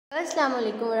Assalamu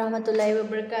alaikum warahmatullahi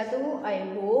wabarakatuh. I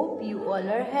hope you all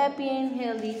are happy and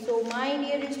healthy. So my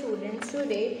dear students,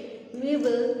 today we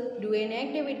will do an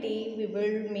activity. We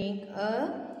will make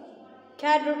a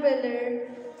caterpillar.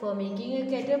 For making a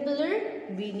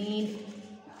caterpillar, we need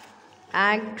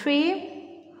egg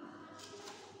tray,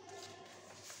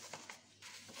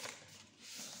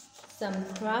 some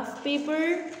craft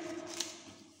paper,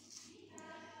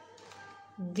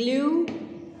 glue,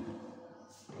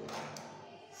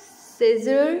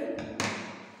 scissor,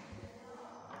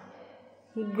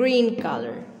 green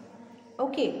color.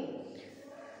 Okay,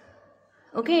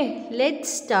 let's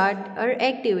start our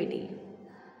activity.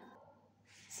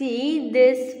 See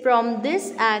this, from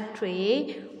this egg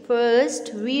tray,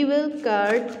 first we will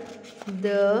cut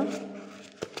the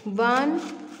one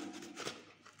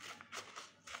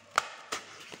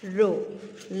row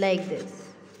like this.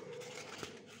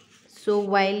 So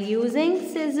while using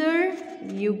scissor,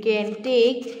 you can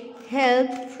take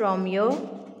help from your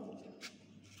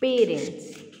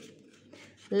parents.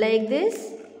 Like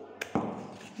this,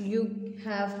 you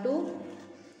have to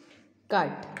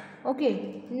cut.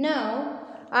 Okay, now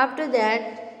after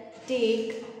that,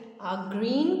 take a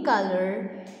green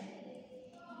color.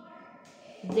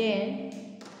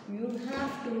 Then you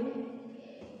have to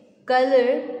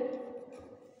color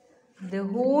the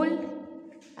whole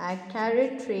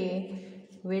carrot tray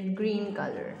with green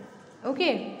color.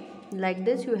 Okay, like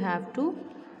this you have to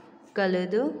color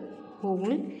the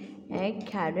whole egg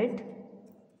carrot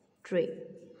tray.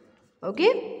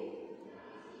 Okay,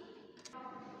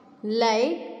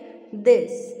 like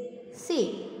this.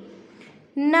 See,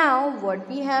 now what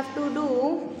we have to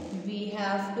do, we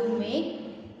have to make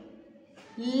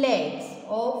legs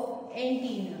of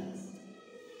antennas.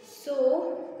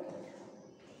 So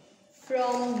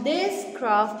from this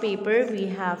craft paper we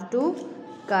have to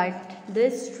cut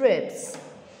the strips,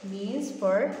 means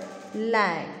for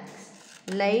legs,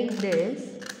 like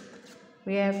this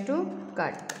we have to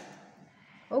cut.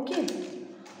 Okay,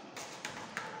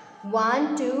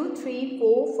 1 2 3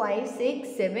 4 5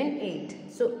 6 7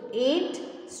 8. So 8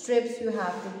 strips you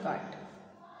have to cut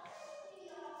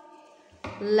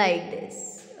like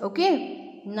this.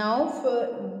 Okay, now for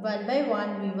one by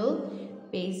one we will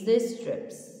paste the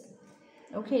strips.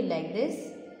 Okay, like this.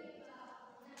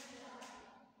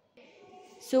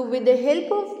 So with the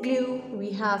help of glue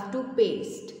we have to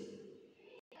paste.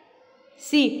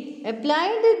 See,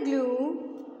 apply the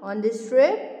glue on the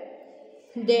strip,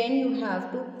 then you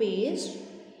have to paste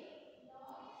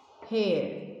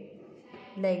here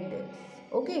like this.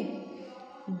 Okay,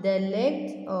 the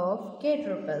legs of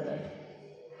caterpillar.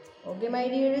 Okay, my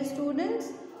dear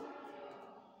students.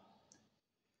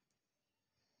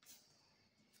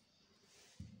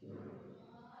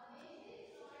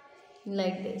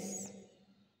 Like this.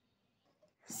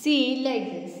 See,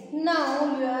 like this.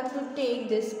 Now you have to take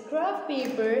this craft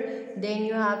paper, then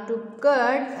you have to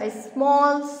cut a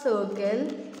small circle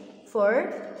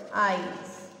for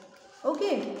eyes.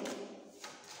 Okay,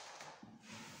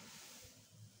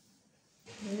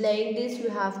 like this you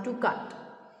have to cut.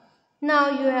 Now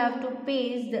you have to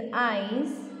paste the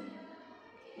eyes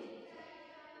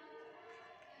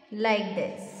like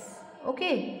this.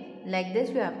 Okay, like this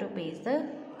you have to paste the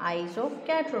eyes of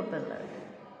caterpillar.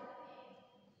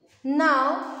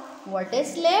 Now what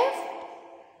is left?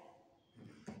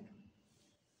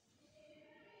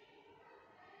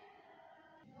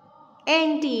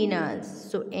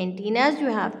 Antennas. So antennas you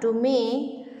have to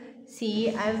make. See,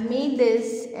 I've made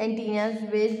this antennas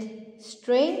with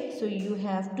string. So you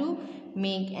have to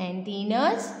make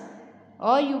antennas,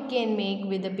 or you can make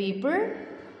with the paper.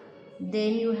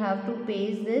 Then you have to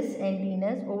paste this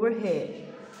antennas over here.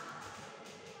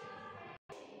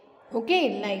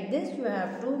 Okay, like this you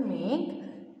have to make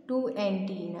 2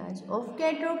 antennas of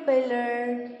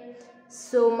caterpillar.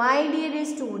 So my dear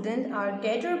student, our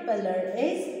caterpillar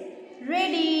is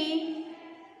ready.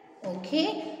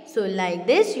 Okay, so like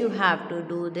this you have to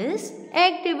do this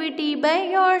activity by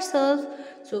yourself.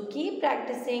 So keep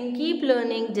practicing, keep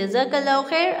learning. Jazakallah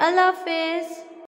khair. Allah Hafiz.